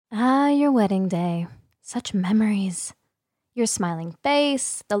your wedding day. Such memories. Your smiling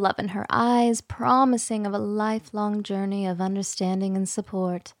face, the love in her eyes, promising of a lifelong journey of understanding and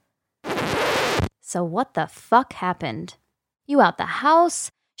support. So what the fuck happened? You out the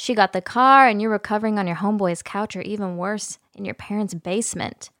house, she got the car, and you're recovering on your homeboy's couch, or even worse, in your parents'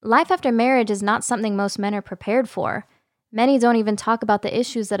 basement. Life after marriage is not something most men are prepared for. Many don't even talk about the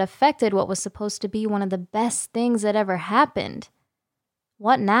issues that affected what was supposed to be one of the best things that ever happened.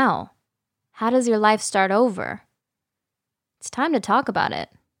 What now? How does your life start over? It's time to talk about it.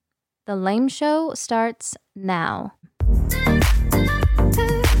 The Lame Show starts now.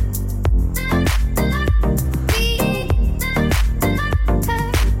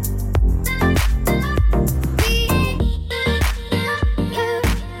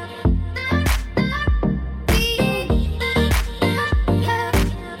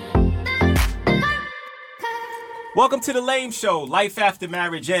 Welcome to The Lame Show, Life After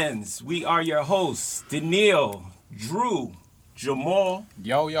Marriage Ends. We are your hosts, Daniil, Drew, Jamal,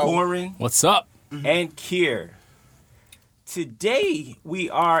 Goran, what's up? And Kier. Today, we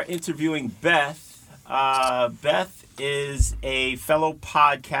are interviewing Beth. Beth is a fellow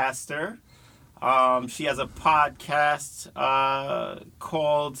podcaster. She has a podcast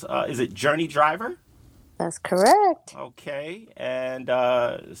called, is it Journey Driver? That's correct. Okay, and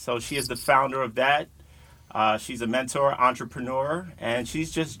so she is the founder of that. She's a mentor, entrepreneur, and she's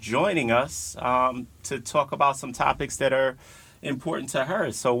just joining us to talk about some topics that are important to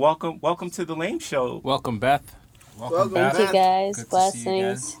her. So welcome to The Lame Show. Welcome, Beth. Welcome Beth. Thank you, guys. Good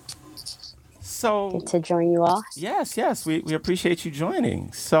blessings. So good to join you all. Yes, we appreciate you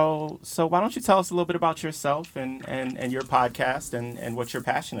joining. So why don't you tell us a little bit about yourself and your podcast and what you're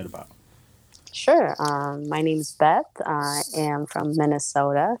passionate about? Sure. My name's Beth. I am from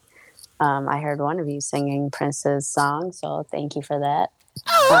Minnesota. I heard one of you singing Prince's song, so thank you for that.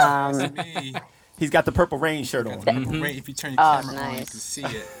 He's got the Purple Rain shirt on. Purple Rain. If you turn your camera on, you can see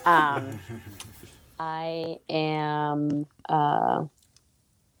it. I am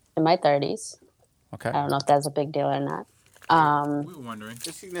in my 30s. Okay. I don't know if that's a big deal or not. We were wondering.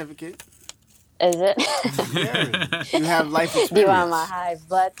 It's significant. Is it? Yeah. You have life experience. Do you want my high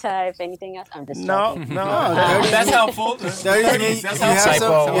blood type? Anything else? I'm just joking. No. That's helpful.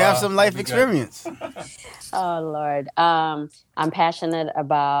 You have some life experience. Oh, Lord. I'm passionate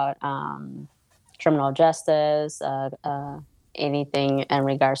about criminal justice, anything in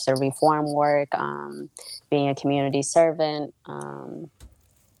regards to reform work, being a community servant.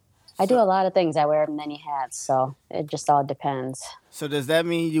 I do a lot of things. I wear many hats, so it just all depends. So does that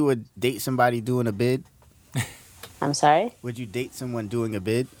mean you would date somebody doing a bid? I'm sorry? Would you date someone doing a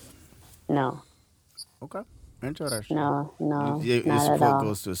bid? No. Okay. Interesting. No, Your not support at all.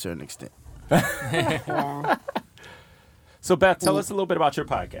 goes to a certain extent. Yeah. So, Beth, tell us a little bit about your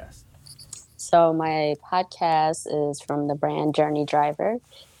podcast. So my podcast is from the brand Journey Driver,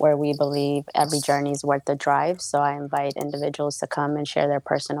 where we believe every journey is worth the drive. So I invite individuals to come and share their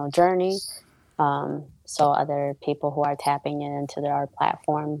personal journey. So other people who are tapping into our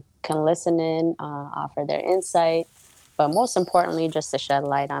platform can listen in, offer their insight, but most importantly, just to shed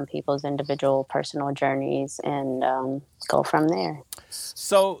light on people's individual personal journeys and go from there.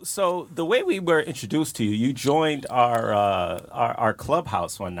 So the way we were introduced to you, you joined our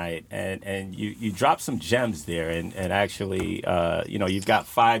clubhouse one night, and you dropped some gems there, and actually, you've got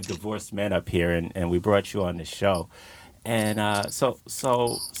 5 divorced men up here, and we brought you on the show. And so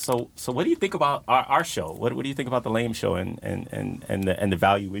what do you think about our show? What do you think about the Lame Show and the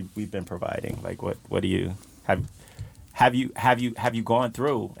value we've been providing? Like what do you have you gone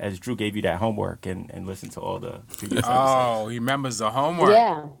through, as Drew gave you that homework and listened to all the previous episodes? Oh, he remembers the homework.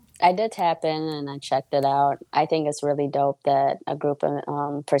 Yeah, I did tap in and I checked it out. I think it's really dope that a group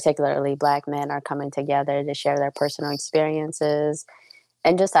of particularly Black men are coming together to share their personal experiences.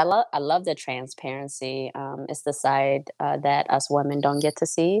 And just I love the transparency. It's the side that us women don't get to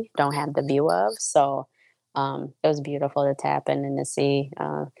see, don't have the view of. So it was beautiful to tap in and to see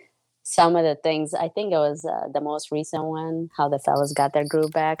some of the things. I think it was the most recent one, how the fellas got their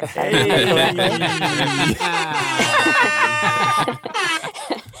groove back. If I remember correctly.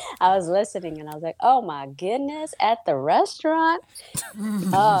 I was listening and I was like, oh my goodness, at the restaurant?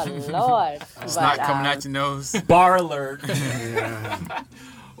 Oh, Lord. It's not coming out your nose. Bar alert.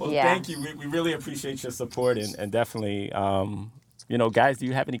 Well, Yeah. Thank you. We really appreciate your support and definitely, guys, do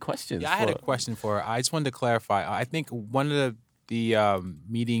you have any questions? Yeah, I had a question for her. I just wanted to clarify. I think one of the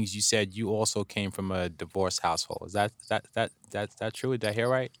meetings you said you also came from a divorced household. Is that true? Did I hear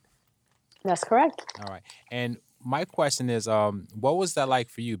right? That's correct. All right. And my question is, what was that like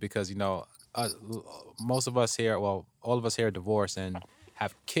for you? Because, most of us here, all of us here are divorced and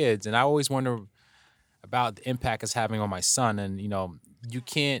have kids, and I always wonder about the impact it's having on my son. And you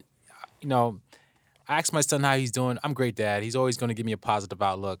can't, I ask my son how he's doing. I'm great, Dad. He's always going to give me a positive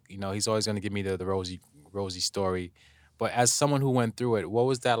outlook. He's always going to give me the rosy story. But as someone who went through it, what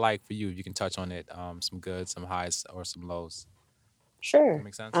was that like for you? You can touch on it. Some good, some highs, or some lows. Sure. Does that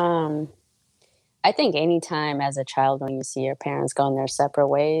make sense? I think anytime as a child when you see your parents going their separate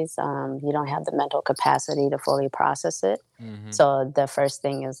ways, you don't have the mental capacity to fully process it. Mm-hmm. So the first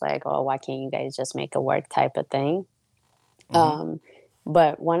thing is like, oh, why can't you guys just make it work type of thing? Mm-hmm.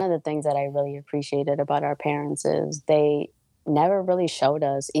 But one of the things that I really appreciated about our parents is they never really showed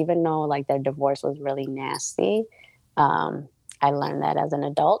us, even though like their divorce was really nasty. I learned that as an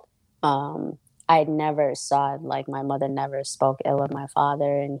adult. I never saw it, like my mother never spoke ill of my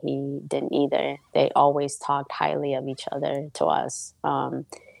father and he didn't either. They always talked highly of each other to us.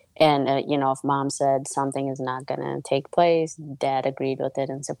 If mom said something is not going to take place, dad agreed with it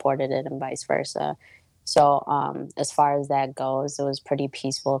and supported it and vice versa. So as far as that goes, it was pretty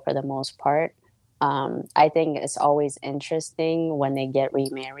peaceful for the most part. I think it's always interesting when they get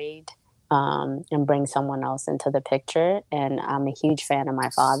remarried and bring someone else into the picture. And I'm a huge fan of my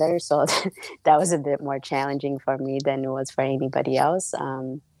father, so that was a bit more challenging for me than it was for anybody else.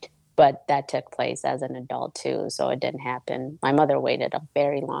 But that took place as an adult too, so it didn't happen. My mother waited a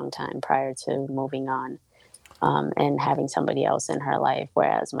very long time prior to moving on and having somebody else in her life,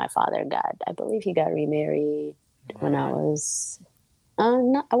 whereas my father I believe he got remarried when I was,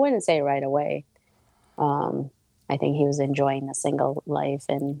 I wouldn't say right away. I think he was enjoying the single life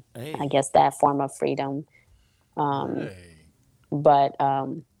and I guess that form of freedom. But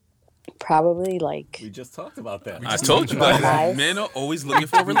probably like... We just talked about that. I told you guys, men are always looking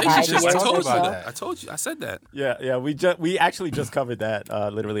for relationships. I told you that. I told you. I said that. Yeah. We actually just covered that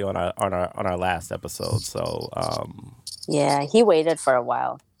literally on our last episode. So yeah, he waited for a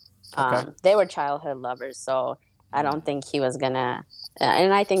while. Okay. They were childhood lovers, so I don't think he was gonna.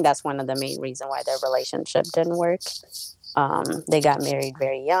 And I think that's one of the main reasons why their relationship didn't work. They got married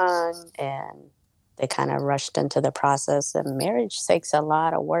very young, and they kind of rushed into the process. And marriage takes a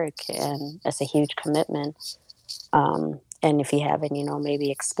lot of work, and it's a huge commitment. And if you haven't, maybe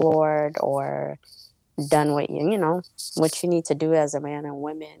explored or done what what you need to do as a man and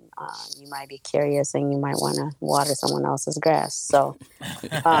woman, you might be curious and you might want to water someone else's grass. So,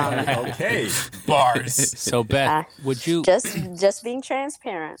 okay, bars. So Beth, would you just being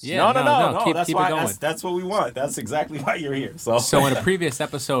transparent? Yeah, no. Keep That's it why. going. That's what we want. That's exactly why you're here. So in a previous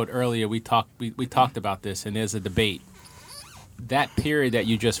episode earlier, we talked about this, and there's a debate. That period that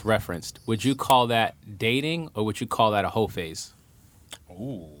you just referenced, would you call that dating, or would you call that a hoe phase?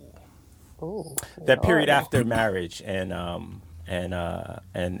 Ooh. That period after marriage and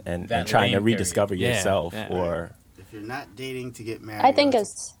trying to rediscover yourself, or if you're not dating to get married, I think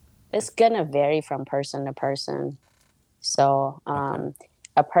it's gonna vary from person to person. So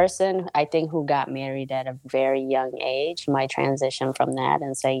a person I think who got married at a very young age might transition from that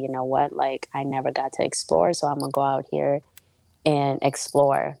and say, you know what, like I never got to explore, so I'm gonna go out here and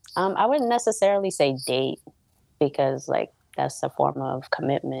explore. I wouldn't necessarily say date because like that's a form of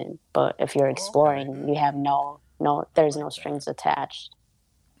commitment. But if you're exploring, you have there's no strings attached,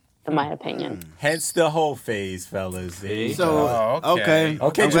 in my opinion. hence the whole phase, fellas. So okay,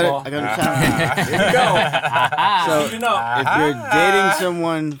 Jamal. I gotta Here we go. So if you're dating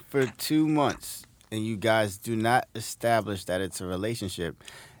someone for 2 months and you guys do not establish that it's a relationship,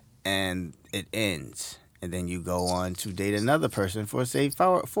 and it ends, and then you go on to date another person for say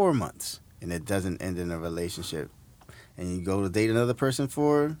 4 months, and it doesn't end in a relationship. And you go to date another person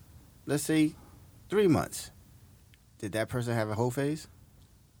for, let's say, 3 months. Did that person have a whole phase?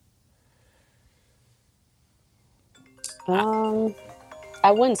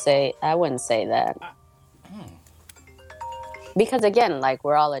 I wouldn't say that. Because again, like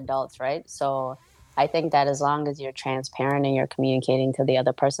we're all adults, right? So I think that as long as you're transparent and you're communicating to the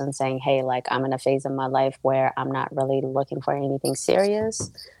other person saying, hey, like I'm in a phase of my life where I'm not really looking for anything serious.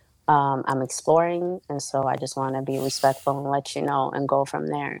 I'm exploring, and so I just want to be respectful and let you know and go from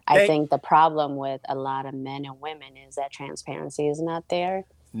there. I think the problem with a lot of men and women is that transparency is not there.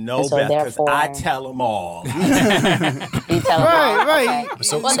 No, so Beth, because therefore, I tell them all. You tell them all. Right. Okay.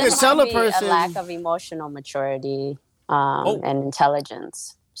 So well, you there can tell might a be person a lack of emotional maturity and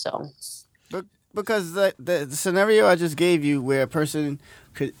intelligence. So, because the scenario I just gave you, where a person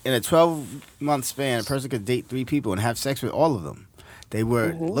could, in a 12-month span, a person could date 3 people and have sex with all of them. They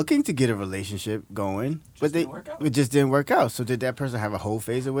were looking to get a relationship going, but it just didn't work out. So did that person have a whole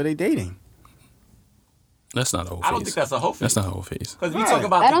phase, or were they dating? That's not a whole phase. I don't think that's a whole phase. That's not a whole phase. Because we talk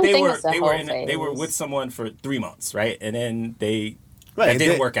about I don't they think were it's a they whole were they were with someone for 3 months, right? And then they that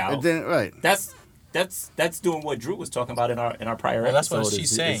didn't work out. It didn't, right. That's doing what Drew was talking about in our prior Well, that's episode. what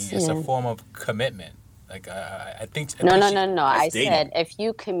she's saying. It's a form of commitment. Like I think. No. I dating. said if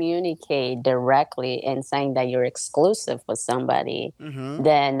you communicate directly in saying that you're exclusive with somebody,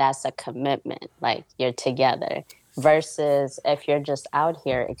 then that's a commitment. Like you're together. Versus if you're just out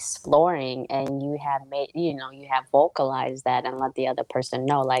here exploring and you have you have vocalized that and let the other person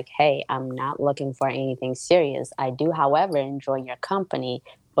know, like, hey, I'm not looking for anything serious. I do, however, enjoy your company,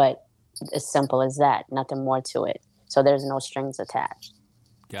 but as simple as that, nothing more to it. So there's no strings attached.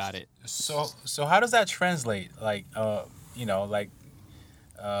 Got it. So how does that translate? Like, a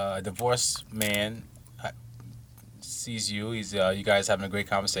divorced man sees you. He's you guys having a great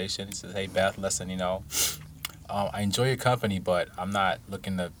conversation. He says, "Hey, Beth, listen, I enjoy your company, but I'm not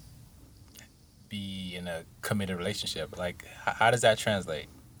looking to be in a committed relationship." Like, how does that translate?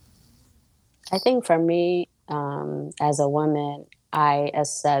 I think for me, as a woman, I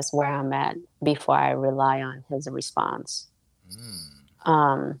assess where I'm at before I rely on his response.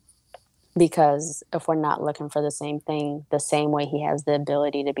 Because if we're not looking for the same thing, the same way he has the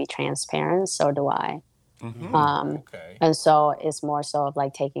ability to be transparent, so do I. Okay. And so it's more so of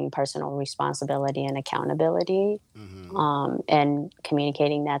like taking personal responsibility and accountability, and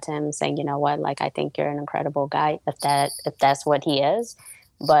communicating that to him and saying, you know what, like, I think you're an incredible guy if that's what he is.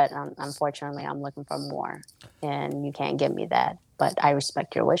 But unfortunately, I'm looking for more and you can't give me that. But I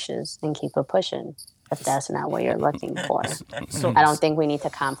respect your wishes and keep it pushing if that's not what you're looking for. So, I don't think we need to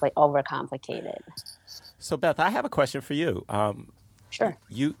overcomplicate it. So, Beth, I have a question for you. Sure.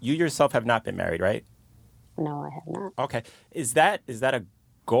 You yourself have not been married, right? No, I have not. Okay. Is that a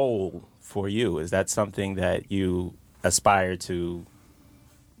goal for you? Is that something that you aspire to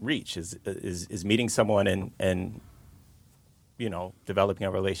reach? Is meeting someone and developing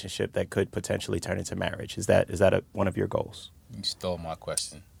a relationship that could potentially turn into marriage? Is that one of your goals? You stole my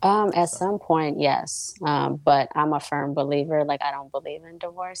question. At some point, yes. But I'm a firm believer. Like, I don't believe in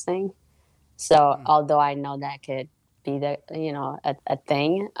divorcing. So although I know that could be a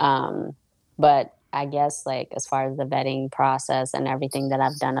thing, but I guess, like, as far as the vetting process and everything that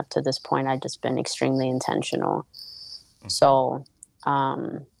I've done up to this point, I've just been extremely intentional. So,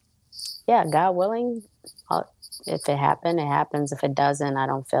 God willing, if it happens. If it doesn't, I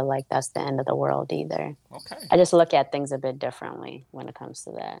don't feel like that's the end of the world either. Okay. I just look at things a bit differently when it comes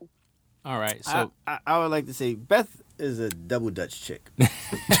to that. All right. So I would like to say Beth is a double Dutch chick.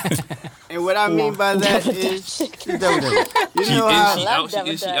 And what I mean by that is she's double Dutch. You know how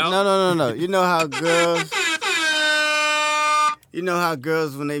Is she out? No. You know how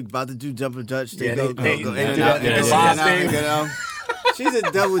girls when they about to do double Dutch, they go in and out. She's a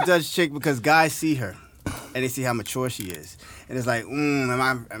double Dutch chick because guys see her and they see how mature she is. And it's like,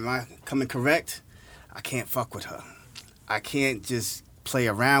 am I coming correct? I can't fuck with her. I can't just play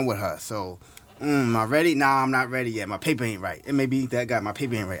around with her. So, am I ready? Nah, I'm not ready yet. My paper ain't right. It may be that guy, my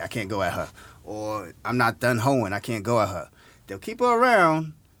paper ain't right. I can't go at her. Or I'm not done hoeing. I can't go at her. They'll keep her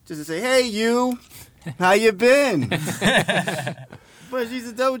around just to say, hey, you, how you been? But she's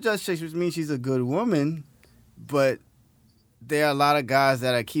a double Dutch chick, which means she's a good woman. But there are a lot of guys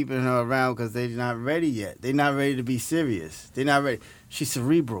that are keeping her around because they're not ready yet. They're not ready to be serious. They're not ready. She's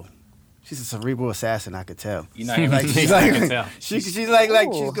cerebral. She's a cerebral assassin, I could tell. You know, like she's like she's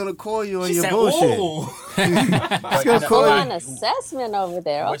gonna call you on your bullshit. She's gonna call you. An assessment over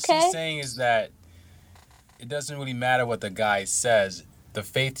there. What she's saying is that it doesn't really matter what the guy says. The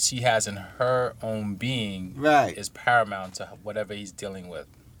faith she has in her own being is paramount to whatever he's dealing with.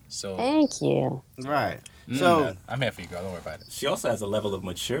 So thank you. Right. So I'm here for you, girl. Don't worry about it. She also has a level of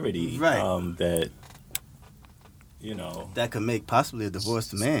maturity that that could make possibly a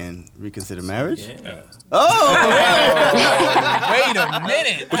divorced man reconsider marriage. Yeah. Oh, wait a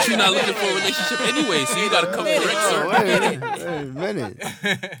minute. But you're not looking for a relationship anyway, so you got to come correct, sir. Wait a minute.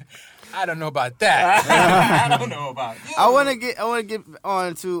 I don't know about that. I don't know about you. I want to get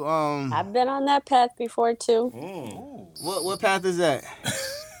on to I've been on that path before too. What path is that?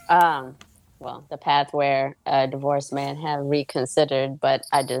 Well, the path where a divorced man had reconsidered, but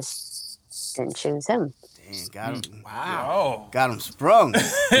I just didn't choose him. Damn, got him. Wow. Got him sprung.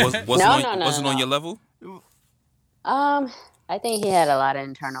 Wasn't on your level? I think he had a lot of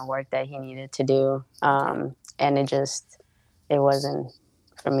internal work that he needed to do. And it wasn't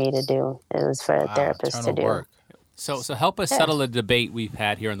for me to do. It was for a therapist to do. Work. So help us settle a debate we've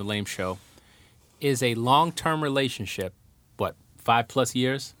had here on the Lame Show. Is a long-term relationship, 5+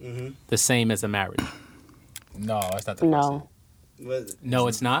 years, the same as a marriage? No, it's not the No. No,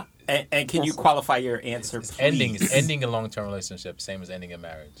 it's not? And can you qualify your answer, please? Ending a long-term relationship, same as ending a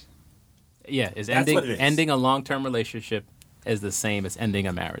marriage. Yeah, is That's what it is. ending a long-term relationship is the same as ending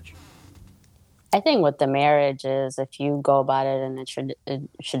a marriage? I think with the marriage is if you go about it in a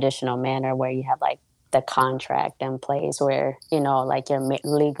traditional manner where you have like the contract in place where, like you're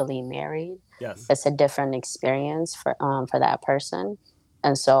legally married. Yes. It's a different experience for that person.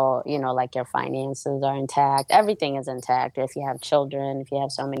 And so, like your finances are intact. Everything is intact. If you have children, if you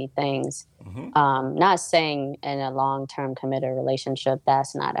have so many things. Not saying in a long-term committed relationship,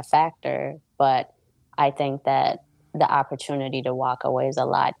 that's not a factor. But I think that the opportunity to walk away is a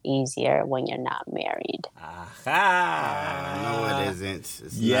lot easier when you're not married. No, it isn't.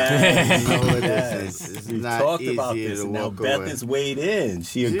 It's yes. Not, no, it isn't. It's We've not talked easier about this. to Now walk Beth away. is weighed in.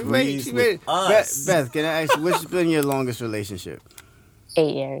 She agrees with us. Beth, can I ask you, what's been your longest relationship?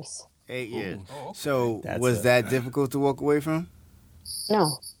 8 years. 8 years. Oh, okay. So That's was that difficult to walk away from?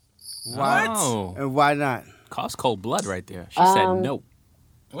 No. Why? Oh. And why not? Cost cold blood right there. She said no.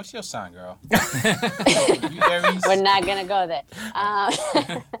 What's your sign, girl? You Aries? We're not going to go there.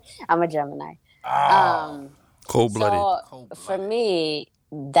 I'm a Gemini. Cold-blooded. So for me,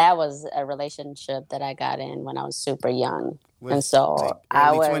 that was a relationship that I got in when I was super young. And so like I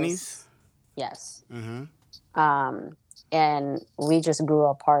early was 20s? Yes. Mm-hmm. And we just grew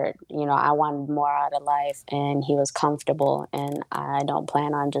apart. I wanted more out of life and he was comfortable and I don't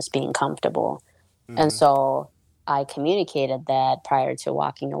plan on just being comfortable. And so I communicated that prior to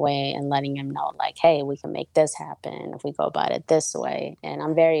walking away and letting him know, like, hey, we can make this happen if we go about it this way. And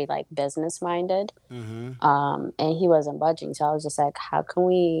I'm very like business minded. And he wasn't budging. So I was just like, how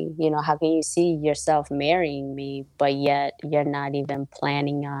can you see yourself marrying me, but yet you're not even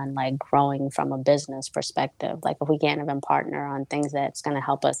planning on like growing from a business perspective? Like if we can't even partner on things that's going to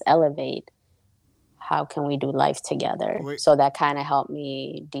help us elevate, how can we do life together? So that kind of helped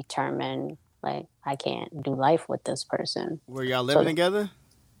me determine, like, I can't do life with this person. Were y'all living together?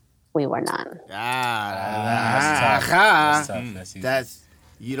 We were not. That's tough. That's easy. That's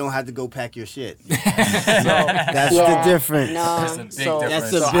you don't have to go pack your shit. That's the difference. No, That's a big difference.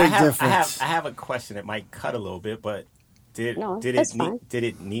 That's a So big I have, difference. I have a question. It might cut a little bit, but did you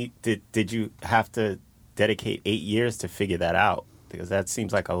have to dedicate 8 years to figure that out? Because that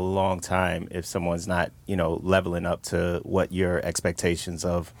seems like a long time if someone's not, leveling up to what your expectations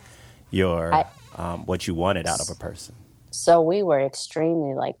of your what you wanted out of a person. So we were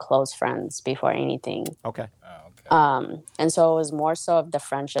extremely like close friends before anything. Okay. And so it was more so of the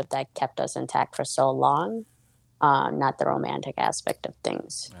friendship that kept us intact for so long, not the romantic aspect of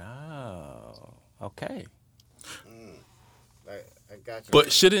things. Oh, okay. I got you.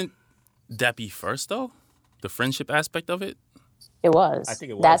 But shouldn't that be first, though? The friendship aspect of it? It was. I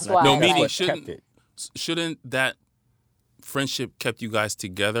think it was. That's and I why. think No, that's meaning what kept it. shouldn't that friendship kept you guys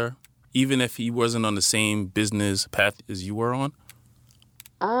together, even if he wasn't on the same business path as you were on?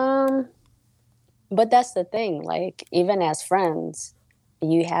 But that's the thing. Like, even as friends,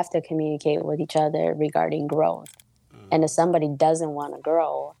 you have to communicate with each other regarding growth. And if somebody doesn't want to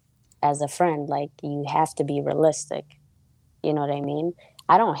grow as a friend, like, you have to be realistic. You know what I mean?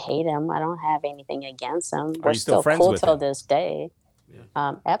 I don't hate him. I don't have anything against him. We're you still friends cool with till him? this day.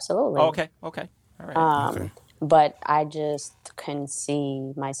 Yeah. Absolutely. Oh, okay. All right. But I just couldn't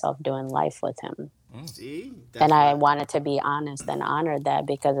see myself doing life with him. See? And I wanted to be honest and honor that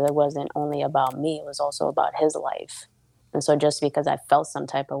because it wasn't only about me, it was also about his life. And so just because I felt some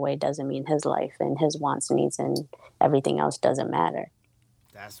type of way doesn't mean his life and his wants, needs, and everything else doesn't matter.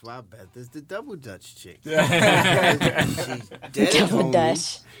 That's why Beth is the double Dutch chick. She's Double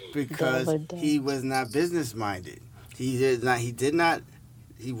Dutch. because Double Dutch. he was not business minded. He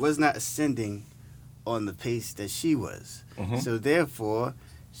was not ascending on the pace that she was. So therefore,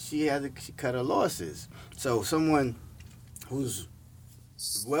 she cut her losses. So someone who's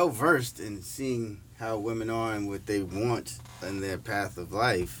well versed in seeing how women are and what they want in their path of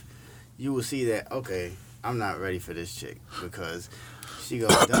life, you will see that, okay, I'm not ready for this chick because she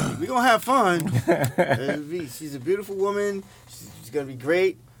goes, we're gonna have fun. She's a beautiful woman. She's gonna be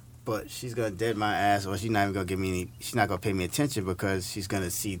great, but she's gonna dead my ass, or she's not even gonna she's not gonna pay me attention because she's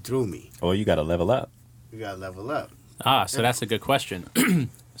gonna see through me. Or you got to level up. You gotta level up. So that's a good question.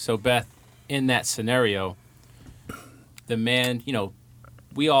 So Beth, in that scenario, the man,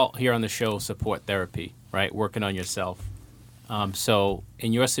 we all here on the show support therapy, right? Working on yourself. So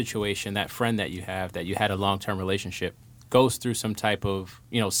in your situation, that friend that you had a long-term relationship, goes through some type of,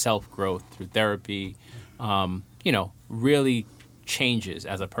 self-growth through therapy, really changes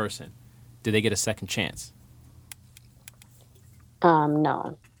as a person. Do they get a second chance?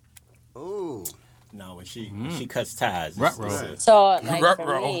 No. Ooh. No, when she cuts ties, Ruh-roh. So like for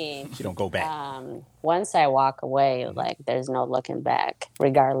Ruh-roh. me, she don't go back. once I walk away, like there's no looking back,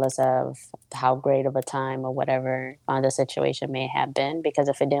 regardless of how great of a time or whatever the situation may have been. Because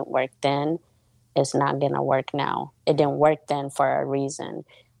if it didn't work then, it's not gonna work now. It didn't work then for a reason.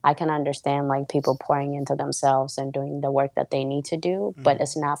 I can understand like people pouring into themselves and doing the work that they need to do, but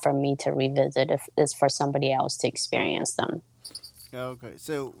it's not for me to revisit. If it's for somebody else to experience them. Okay.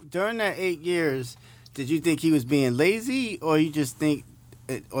 So during that 8 years, did you think he was being lazy, or you just think,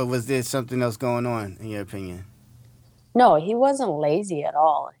 or was there something else going on in your opinion? No, he wasn't lazy at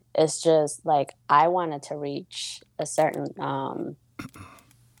all. It's just like I wanted to reach a certain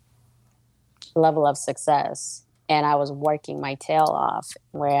level of success, and I was working my tail off,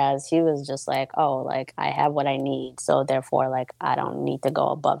 whereas he was just like, oh, like I have what I need, so therefore like I don't need to go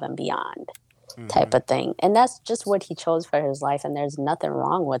above and beyond type of thing. And that's just what he chose for his life, and there's nothing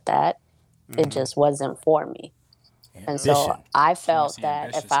wrong with that. It just wasn't for me. And so I felt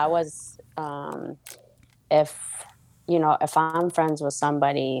that if I was if I'm friends with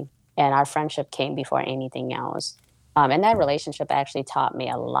somebody and our friendship came before anything else, and that relationship actually taught me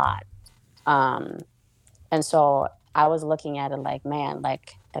a lot. And so I was looking at it like, man,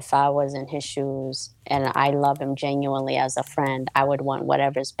 like if I was in his shoes and I love him genuinely as a friend, I would want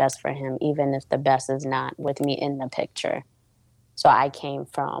whatever's best for him, even if the best is not with me in the picture. So I came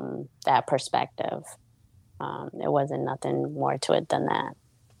from that perspective. There wasn't nothing more to it than that.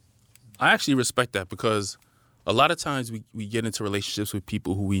 I actually respect that, because a lot of times we get into relationships with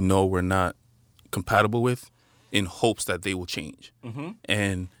people who we know we're not compatible with in hopes that they will change.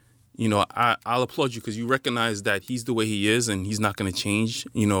 And you know, I'll applaud you because you recognize that he's the way he is and he's not going to change,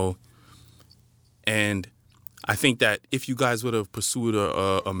 you know. And I think that if you guys would have pursued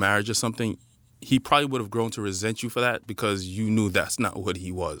a marriage or something, he probably would have grown to resent you for that, because you knew that's not what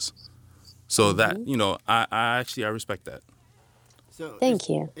he was. So that, you know, I respect that. So Thank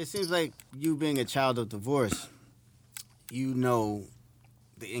you. It seems like you being a child of divorce, you know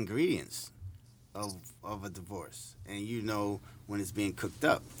the ingredients of a divorce, and you know when it's being cooked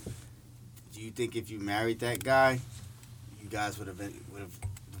up. Do you think if you married that guy, you guys would have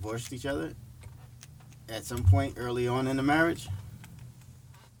divorced each other at some point early on in the marriage?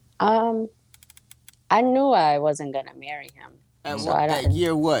 I knew I wasn't gonna marry him. At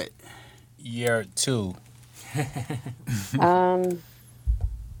year what? Year 2.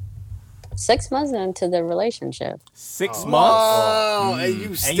 6 months into the relationship. 6 months? Oh, and you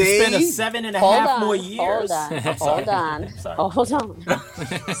And stayed? you spent 7.5 more years? Hold on. So, Hold on,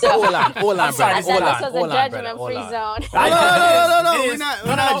 I Brett. said this was a judgment-free zone. No. It is.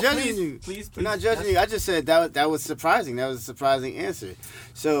 We're not judging please, you. Please. We're not judging you. I just said that was surprising. That was a surprising answer.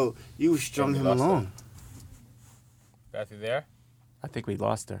 So you strung him along. Beth, you there? I think we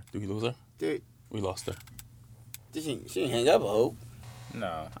lost her. Did we lose her? Dude, We lost her. she didn't hang up, I hope.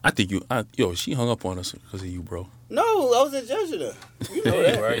 No. I think she hung up on us because of you, bro. No, I wasn't judging her. You know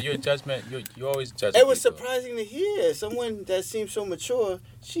that. Right? You're a judgment. You always judge. It was surprising to hear someone that seemed so mature.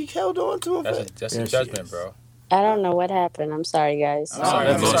 She held on to him. That's a judgment, bro. I don't know what happened. I'm sorry, guys. I'm sorry.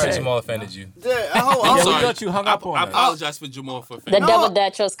 I'm sorry. Jamal offended you. I'm Yeah, sorry. we thought you hung up on I us. apologize for Jamal for The Devil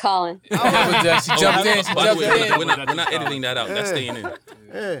Dutch was calling. She jumped in. She By the jumped way, in. we're not editing that out. That's staying in.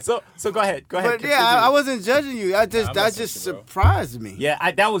 Yeah. So go ahead. But yeah, I wasn't judging you. That just surprised me.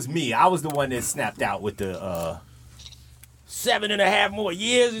 Yeah, that was me. I was the one that snapped out with the 7.5 more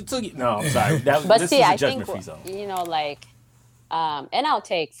years it took you. No, I'm sorry. But this see, is a I think, judgment-free zone. you know, like, and I'll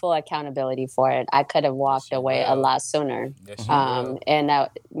take full accountability for it. I could have walked away a lot sooner. Yes, you will. And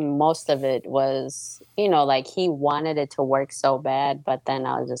most of it was, you know, like he wanted it to work so bad, but then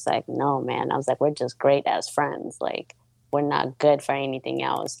I was just like, no, man. I was like, we're just great as friends. Like, we're not good for anything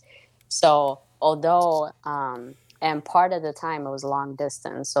else. So although, and part of the time it was long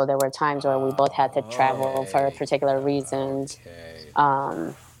distance. So there were times where we both had to travel for particular reasons.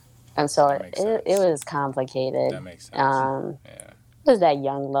 Okay. And so That makes it was complicated. That makes sense. Yeah. Yeah. It was that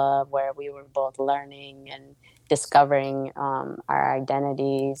young love where we were both learning and discovering our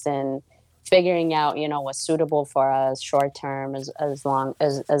identities and figuring out, you know, what's suitable for us short term as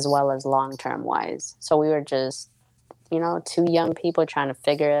well as long term wise. So we were just, you know, two young people trying to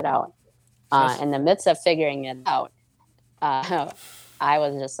figure it out. In the midst of figuring it out, I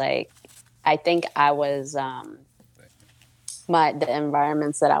was just like, I think I was the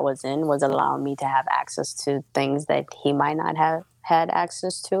environments that I was in was allowing me to have access to things that he might not have had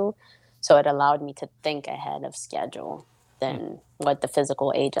access to. So it allowed me to think ahead of schedule than what the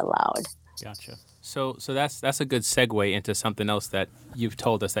physical age allowed. Gotcha. So that's a good segue into something else that you've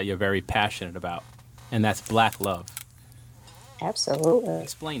told us that you're very passionate about, and that's Black love. Absolutely.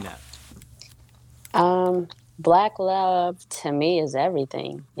 Explain that. Black love to me is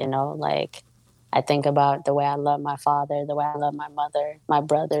everything, you know, like I think about the way I love my father, the way I love my mother, my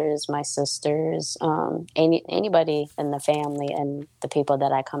brothers, my sisters, anybody in the family and the people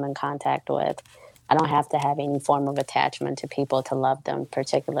that I come in contact with. I don't have to have any form of attachment to people to love them,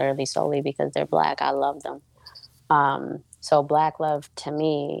 particularly solely because they're black. I love them. So black love to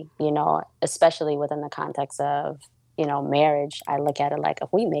me, you know, especially within the context of, you know, marriage, I look at it like if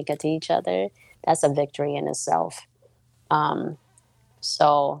we make it to each other, that's a victory in itself. Um,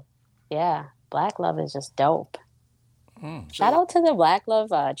 so yeah, black love is just dope. Shout out to the Black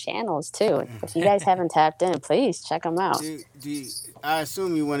Love channels too. If you guys haven't tapped in, please check them out. I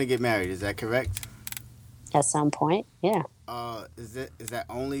assume you want to get married. Is that correct? At some point, yeah. Is that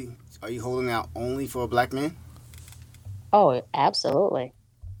only? Are you holding out only for a black man? Oh, absolutely.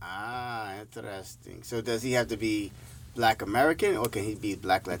 Ah, interesting. So does he have to be black American, or can he be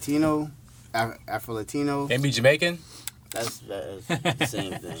black Latino, Afro Latino? Can he be Jamaican? That's the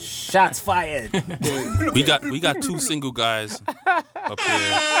same thing. Shots fired. We got two single guys up here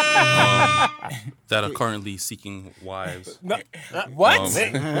that are currently seeking wives. No, what?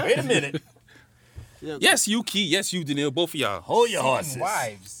 Wait a minute. Yes, you Key. Yes, you Daniil. Both of y'all. Hold your horses.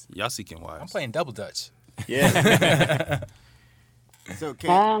 Wives. Y'all seeking wives. I'm playing double dutch. Yeah. So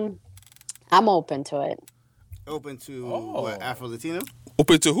I'm open to it. Open to what, Afro Latino?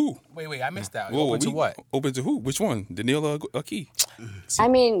 Open to who? Wait, I missed that. Whoa, Open to what? Open to who? Which one? Daniil or Key? I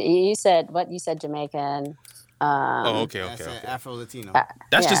mean, you said Jamaican. Okay. I said Afro Latino.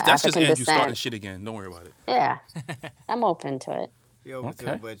 That's just African Andrew descent. starting shit again. Don't worry about it. Yeah, I'm open to it. You're open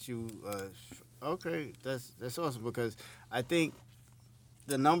to it, but you okay. That's awesome because I think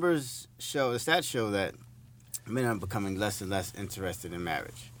the stats show that men are becoming less and less interested in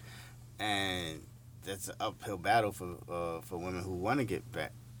marriage, and that's an uphill battle for women who want to get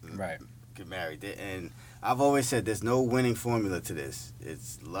married. And I've always said there's no winning formula to this.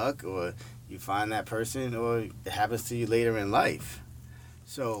 It's luck, or you find that person, or it happens to you later in life.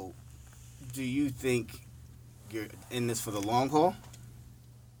 So, do you think you're in this for the long haul?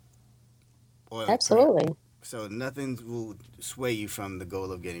 Or Absolutely. So nothing will sway you from the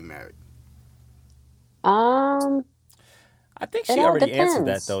goal of getting married. I think she It all already answered that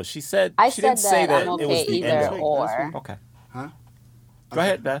depends. though. She said I she didn't said say that that I'm it was okay the either end all. or. Okay. Huh? Go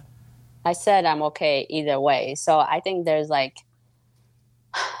ahead, Beth. I said I'm okay either way. So I think there's like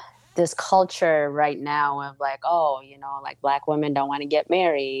this culture right now of like, oh, you know, like black women don't want to get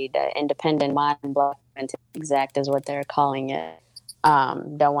married. Independent modern black women, to be exact, is what they're calling it.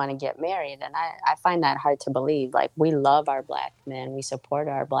 Don't want to get married. And I find that hard to believe. Like, we love our black men. We support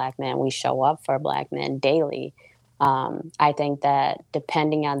our black men. We show up for black men daily. I think that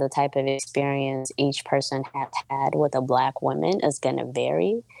depending on the type of experience each person has had with a black woman is going to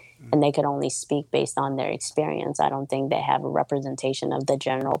vary. And they could only speak based on their experience. I don't think they have a representation of the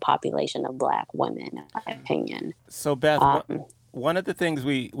general population of black women, in my opinion. So, Beth, one of the things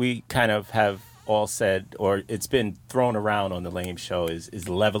we kind of have all said, or it's been thrown around on the Lame Show, is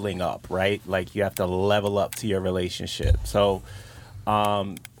leveling up, right? Like, you have to level up to your relationship. So,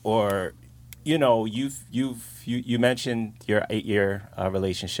 or, you know, you mentioned your 8-year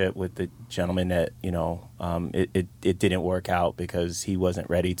relationship with the gentleman that, you know, it didn't work out because he wasn't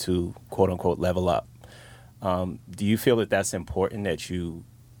ready to, quote unquote, level up. Do you feel that that's important, that you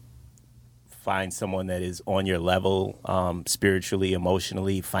find someone that is on your level, spiritually,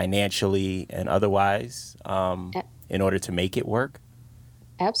 emotionally, financially, and otherwise, in order to make it work?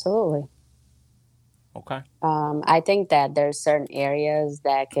 Absolutely. Okay. I think that there's certain areas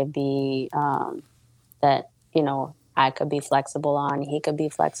that could be, that, you know, I could be flexible on, he could be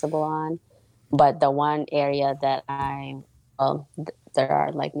flexible on. But the one area that there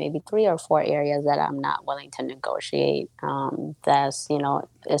are like maybe 3 or 4 areas that I'm not willing to negotiate. That's, you know,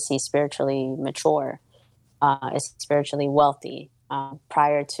 is he spiritually mature? Is he spiritually wealthy?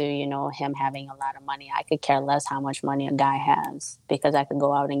 Prior to, you know, him having a lot of money, I could care less how much money a guy has because I could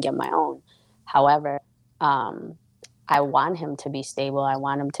go out and get my own. However, I want him to be stable. I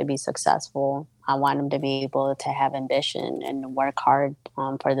want him to be successful. I want him to be able to have ambition and work hard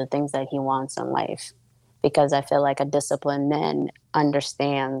for the things that he wants in life. Because I feel like a disciplined man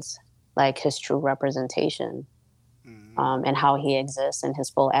understands like his true representation and how he exists in his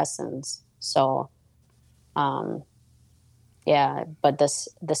full essence. So, yeah, but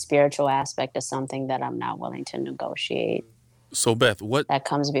the spiritual aspect is something that I'm not willing to negotiate. So Beth, That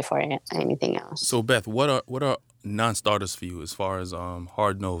comes before anything else. So Beth, what are non-starters for you as far as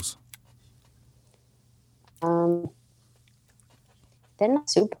hard nose? They're not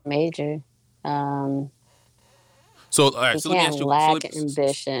super major. So all right, You so let me can't ask you. lack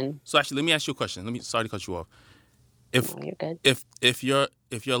ambition. So actually, let me ask you a question. Sorry to cut you off. If No, you're good. if your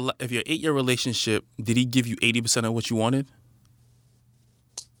 8-year relationship, did he give you 80% of what you wanted?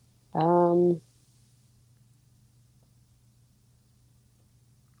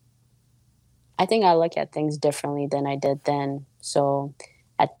 I think I look at things differently than I did then. So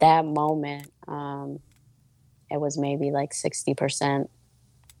at that moment, it was maybe like 60%.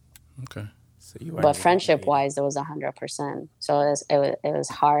 Okay. So you were But friendship wise, it was 100%. So it was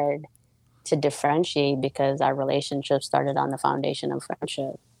hard to differentiate because our relationship started on the foundation of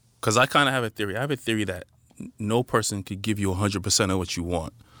friendship. Because I kind of have a theory. I have a theory that no person could give you 100% of what you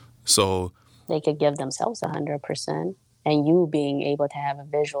want. So They could give themselves 100%. And you being able to have a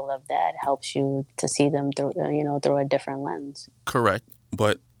visual of that helps you to see them through, through a different lens. correct.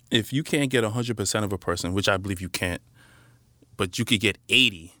 But if you can't get 100% of a person, which I believe you can't, but you could get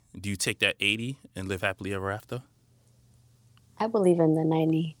 80, do you take that 80 and live happily ever after? I believe in the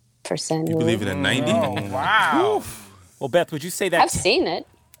 90%. You believe in a 90? Wow. Well, Beth, would you say that? I've seen it.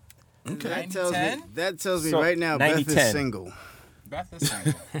 Okay. That tells me So, right now 90, Beth 10. is single. Beth is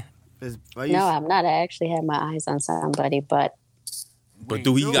single. No, I'm not. I actually had my eyes on somebody, but But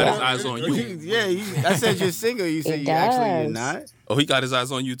do he got his eyes on you? I said you're single. You said He you actually you're does. not. Oh, he got his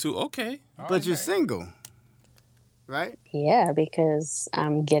eyes on you too? Okay. But you're single, right? yeah, because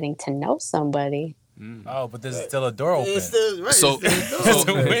I'm getting to know somebody. Oh, but there's still a door open. It's still right. So- There's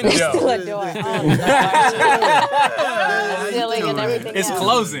a window. Still a door. Ceiling and everything It's else.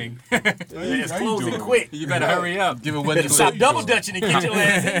 closing. It's closing quick. You better hurry up. Give it window. Stop double dutching and get your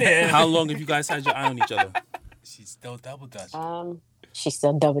ass in there. How long have you guys had your eye on each other? She's still double dutching. She's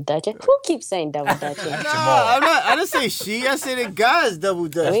still double dutching. Who keeps saying double dutching? No, I'm not. I didn't say she. I said the guys double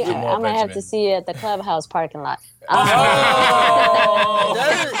dutch. I'm gonna have Benjamin. to see you at the clubhouse parking lot.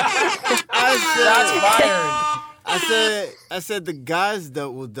 I said the guys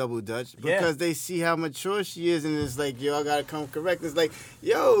double dutch because they see how mature she is, and it's like, yo, I gotta come correct. It's like,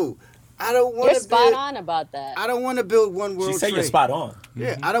 yo, I don't want You're to spot build. on about that. I don't want to build one world She said trade. you're spot on.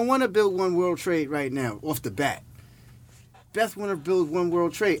 Yeah, I don't want to build one world trade right now off the bat. Beth want to build one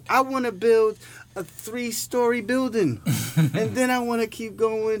world trade. I want to build a 3-story building, and then I want to keep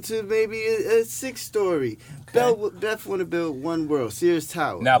going to maybe a 6-story. Beth want to build one world, Sears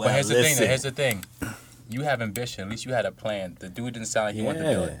Tower. Now, but Well, here's the thing. listen. Here's the thing. You have ambition. At least you had a plan. The dude didn't sound like he wanted to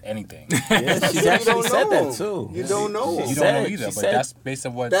build anything. Yeah, she You actually don't said know. that too. You don't know. You She don't know said- either, she but said- that's based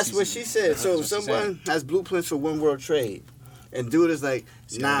on what That's what she said. So That's what she someone has blueprints for one world trade, and dude is like,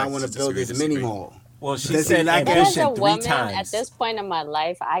 nah, I want to build this mini mall. Well, she Does he said like And as ambition a 3 woman, times. at this point in my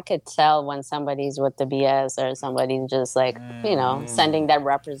life, I could tell when somebody's with the BS or somebody's just like, sending that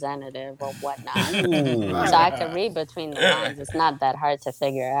representative or whatnot. So I can read between the lines. It's not that hard to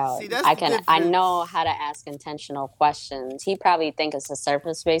figure out. See, that's I the I difference. know how to ask intentional questions. He probably thinks it's a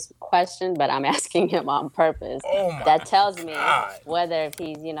surface-based question, but I'm asking him on purpose. Oh my That tells me God. whether if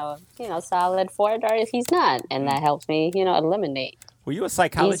he's, solid for it or if he's not. And that helps me, eliminate. Were you a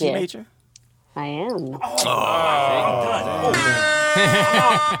psychology Easier. major? I am.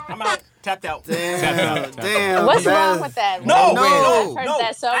 I'm out. Tapped out. Damn. What's Beth. wrong with that? No, I've heard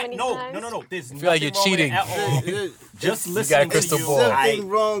that so many no, times. no. There's feel like you're nothing wrong with cheating. it at all. Just got a listening to crystal you. ball. Something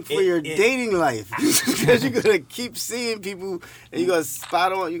wrong for your it- dating life because you're gonna keep seeing people and you're gonna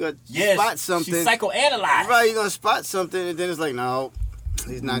spot something. She's psychoanalyzed. Right, you're gonna spot something and then it's like, no,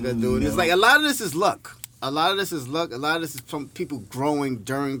 he's not gonna do it. It's like a lot of this is luck. A lot of this is luck. A lot of this is from people growing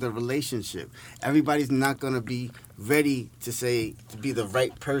during the relationship. Everybody's not gonna be ready to be the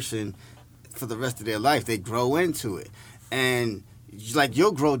right person for the rest of their life. They grow into it, and like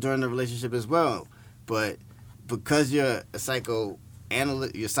you'll grow during the relationship as well. But because you're a you're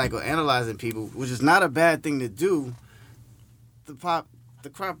psychoanalyzing people, which is not a bad thing to do. The pot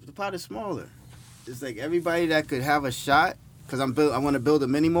is smaller. It's like everybody that could have a shot. Cause I want to build a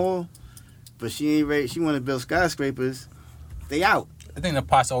mini mall, but she ain't ready. She want to build skyscrapers. They out. I think the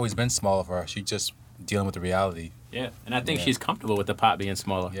pot's always been smaller for her. She's just dealing with the reality. Yeah, and I think she's comfortable with the pot being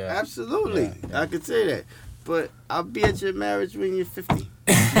smaller. Yeah. Absolutely, Yeah. I could say that. But I'll be at your marriage when you're 50.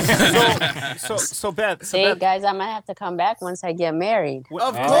 So Beth. See, guys, I might have to come back once I get married. Of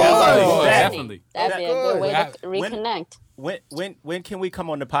Oh, course. definitely. That'd be a good way to reconnect. When can we come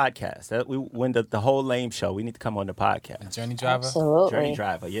on the podcast? When the whole lame show, we need to come on the podcast. Journey driver. Absolutely. Journey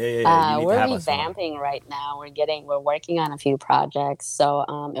Driver, yeah. You need to We're have us on. revamping right now. We're working on a few projects, so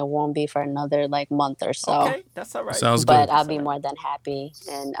it won't be for another month or so. Okay, that's all right. Sounds But good. I'll be more than happy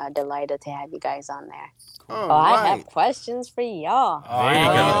and delighted to have you guys on there. All Oh, I right. have questions for y'all. There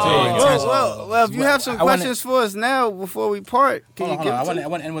you Well, if you have some I wanna- questions for us now before we part, can Hold you on. give I it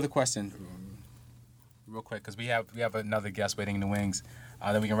want to end with a question. real quick, because we have another guest waiting in the wings.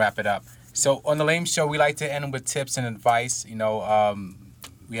 Then we can wrap it up. So on the Lame Show, we like to end with tips and advice. You know,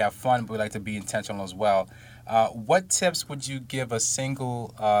 we have fun, but we like to be intentional as well. What tips would you give a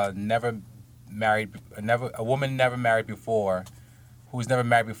single, a woman never married before, who's never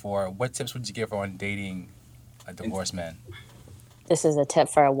married before? What tips would you give her on dating a divorced man? This is a tip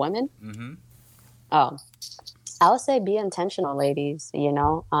for a woman? Mm-hmm. Oh, I would say be intentional, ladies. You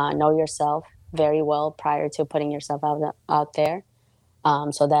know yourself very well prior to putting yourself out there.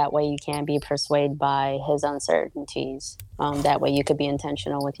 So that way you can't be persuaded by his uncertainties. That way you could be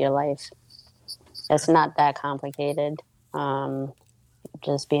intentional with your life. It's not that complicated.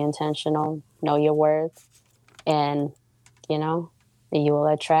 Just be intentional, know your worth, and, you will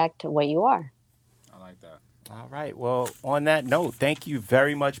attract what you are. I like that. All right. Well, on that note, thank you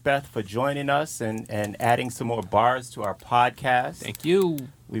very much, Beth, for joining us and adding some more bars to our podcast. Thank you.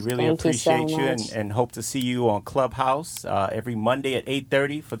 We really Thank appreciate you so much. and hope to see you on Clubhouse every Monday at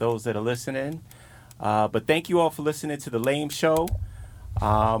 8:30 for those that are listening. But thank you all for listening to The Lame Show.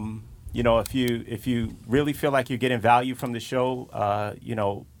 If you really feel like you're getting value from the show,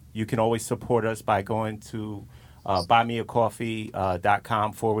 you can always support us by going to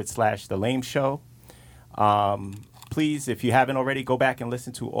buymeacoffee.com/The Lame Show. Please, if you haven't already, go back and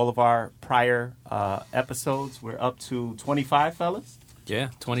listen to all of our prior episodes. We're up to 25, fellas. Yeah,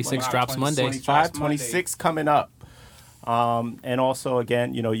 26 drops Monday. 25, 26 coming up. And also,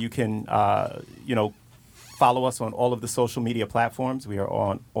 again, you can, follow us on all of the social media platforms. We are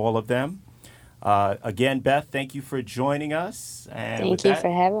on all of them. Again, Beth, thank you for joining us. And Thank you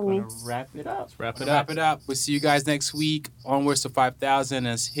for having me. Wrap it up. Wrap Wrap it up. We'll see you guys next week. Onwards to 5,000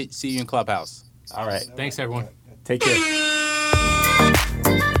 and see you in Clubhouse. All right. Thanks, everyone. Take care.